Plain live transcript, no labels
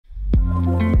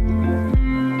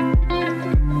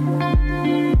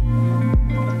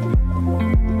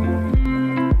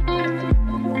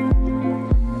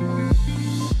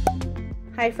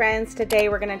Hi friends, today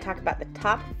we're going to talk about the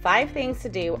top 5 things to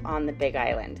do on the Big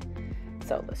Island.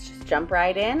 So let's just jump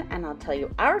right in and I'll tell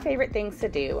you our favorite things to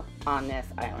do on this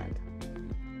island.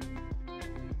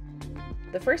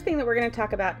 The first thing that we're going to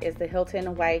talk about is the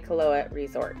Hilton Waiakoloa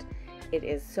Resort. It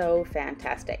is so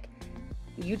fantastic.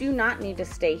 You do not need to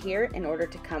stay here in order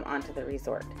to come onto the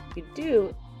resort. You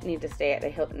do need to stay at the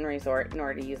Hilton Resort in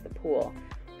order to use the pool,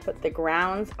 but the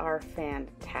grounds are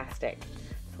fantastic.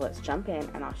 So let's jump in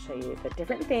and I'll show you the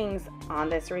different things on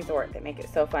this resort that make it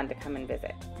so fun to come and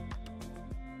visit.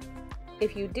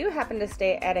 If you do happen to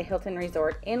stay at a Hilton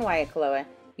Resort in Waiakoloa,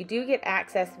 you do get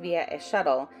access via a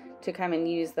shuttle to come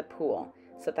and use the pool.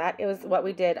 So that is what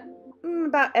we did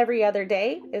about every other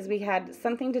day, is we had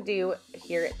something to do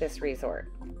here at this resort.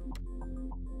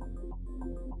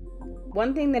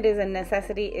 One thing that is a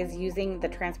necessity is using the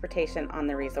transportation on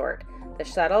the resort. The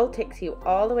shuttle takes you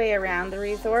all the way around the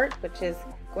resort, which is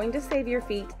going to save your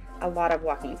feet a lot of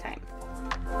walking time.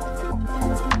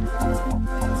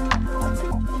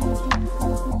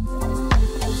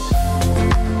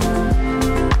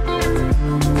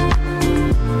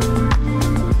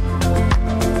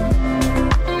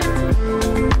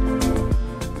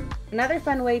 Another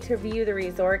fun way to view the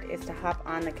resort is to hop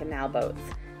on the canal boats.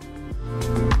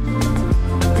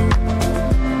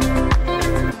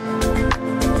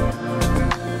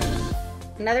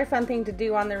 Another fun thing to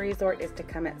do on the resort is to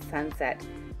come at sunset.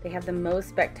 They have the most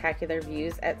spectacular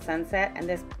views at sunset, and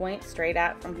this point straight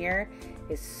out from here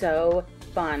is so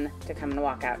fun to come and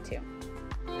walk out to.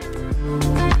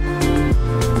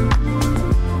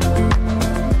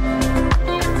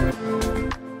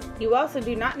 You also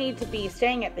do not need to be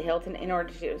staying at the Hilton in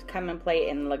order to come and play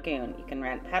in the lagoon. You can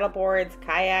rent paddle boards,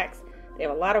 kayaks. They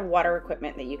have a lot of water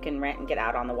equipment that you can rent and get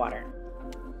out on the water.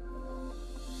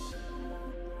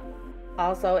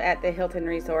 Also at the Hilton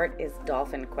Resort is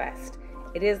Dolphin Quest.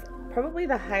 It is probably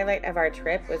the highlight of our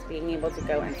trip, was being able to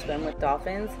go and swim with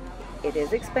dolphins. It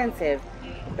is expensive,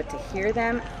 but to hear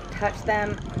them, touch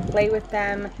them, play with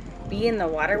them, be in the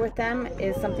water with them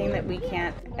is something that we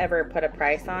can't ever put a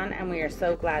price on, and we are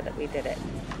so glad that we did it.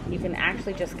 You can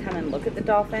actually just come and look at the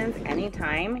dolphins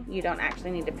anytime. You don't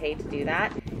actually need to pay to do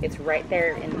that. It's right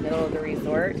there in the middle of the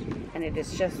resort, and it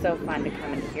is just so fun to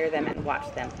come and hear them and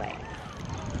watch them play.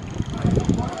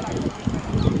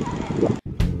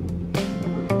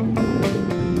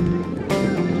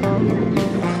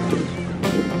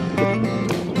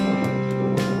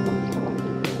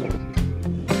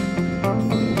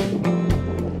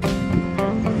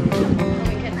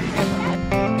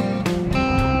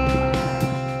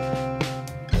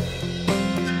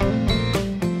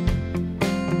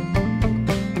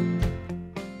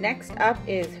 Next up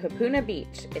is Hapuna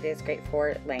Beach. It is great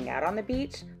for laying out on the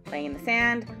beach, playing in the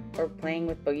sand, or playing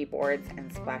with boogie boards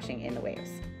and splashing in the waves.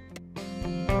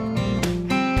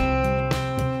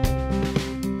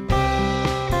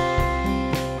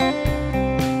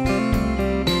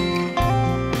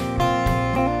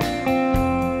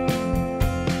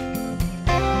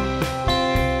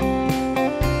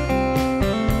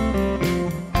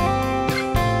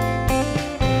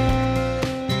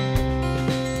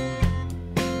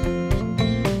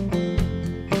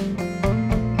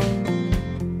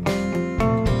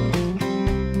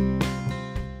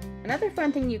 Another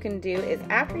fun thing you can do is,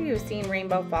 after you've seen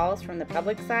Rainbow Falls from the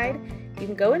public side, you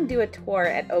can go and do a tour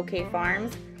at OK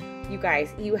Farms. You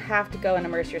guys, you have to go and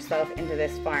immerse yourself into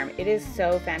this farm. It is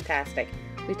so fantastic.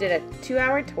 We did a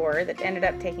 2-hour tour that ended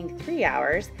up taking 3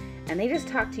 hours, and they just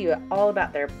talk to you all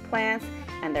about their plants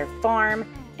and their farm,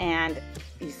 and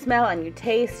you smell and you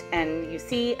taste and you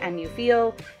see and you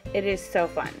feel. It is so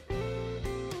fun.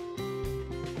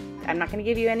 I'm not going to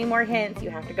give you any more hints. You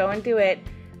have to go and do it.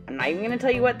 I'm not even going to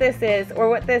tell you what this is or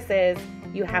what this is.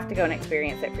 You have to go and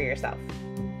experience it for yourself.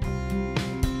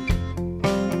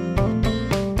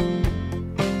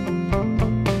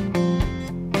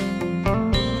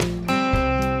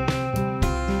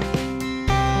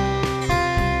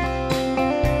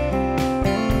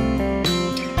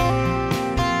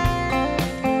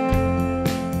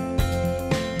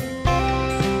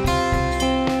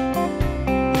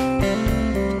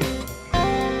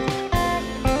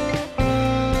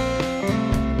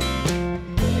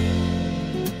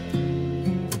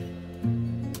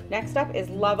 Next up is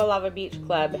Lava Lava Beach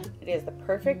Club. It is the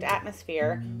perfect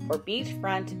atmosphere for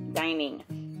beachfront dining.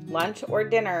 Lunch or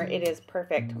dinner, it is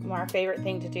perfect. Our favorite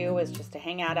thing to do was just to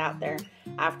hang out there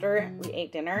after we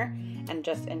ate dinner and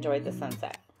just enjoyed the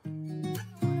sunset.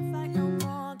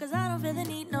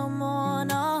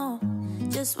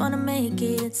 Just wanna make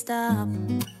it stop.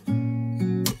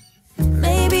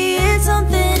 Maybe it's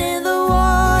something in the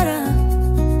water,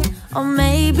 or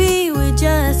maybe we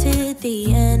just hit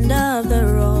the end of the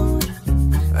road.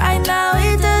 Right now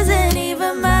it doesn't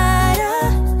even matter.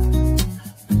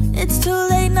 It's too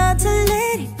late not to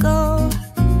let it go.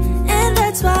 And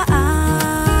that's why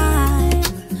I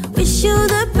wish you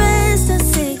the best and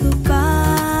say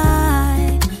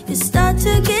goodbye. You start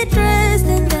to get dressed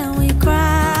and then we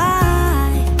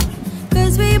cry,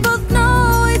 'cause we both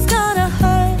know it's gonna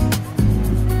hurt,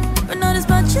 but not as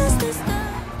much as this does.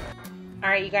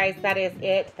 Alright, you guys, that is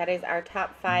it. That is our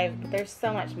top 5. There's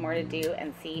so much more to do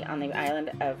and see on the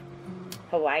island of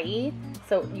Hawaii.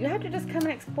 So you have to just come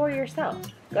and explore yourself.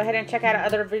 Go ahead and check out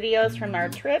other videos from our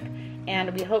trip, and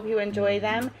we hope you enjoy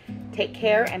them. Take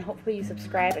care, and hopefully you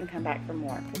subscribe and come back for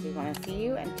more, because we want to see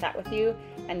you and chat with you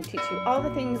and teach you all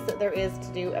the things that there is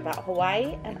to do about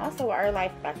Hawaii and also our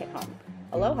life back at home.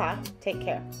 Aloha. Take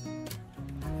care.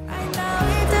 Right now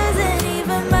it doesn't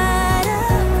even matter.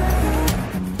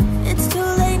 It's too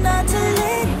late not to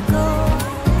let it go.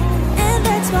 And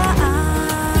that's why I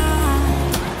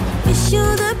wish you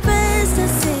the best and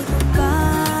say goodbye.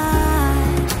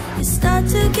 You start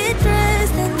to get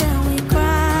dressed and then we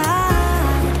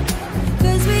cry,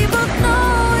 'cause we both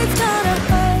know it's gonna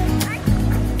hurt,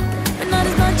 but not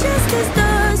as much as this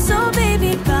does. So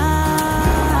baby,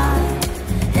 bye.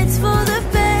 It's for the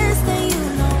best and you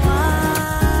know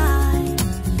why.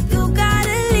 You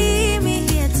gotta leave me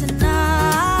here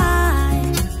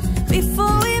tonight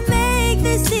before we make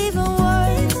this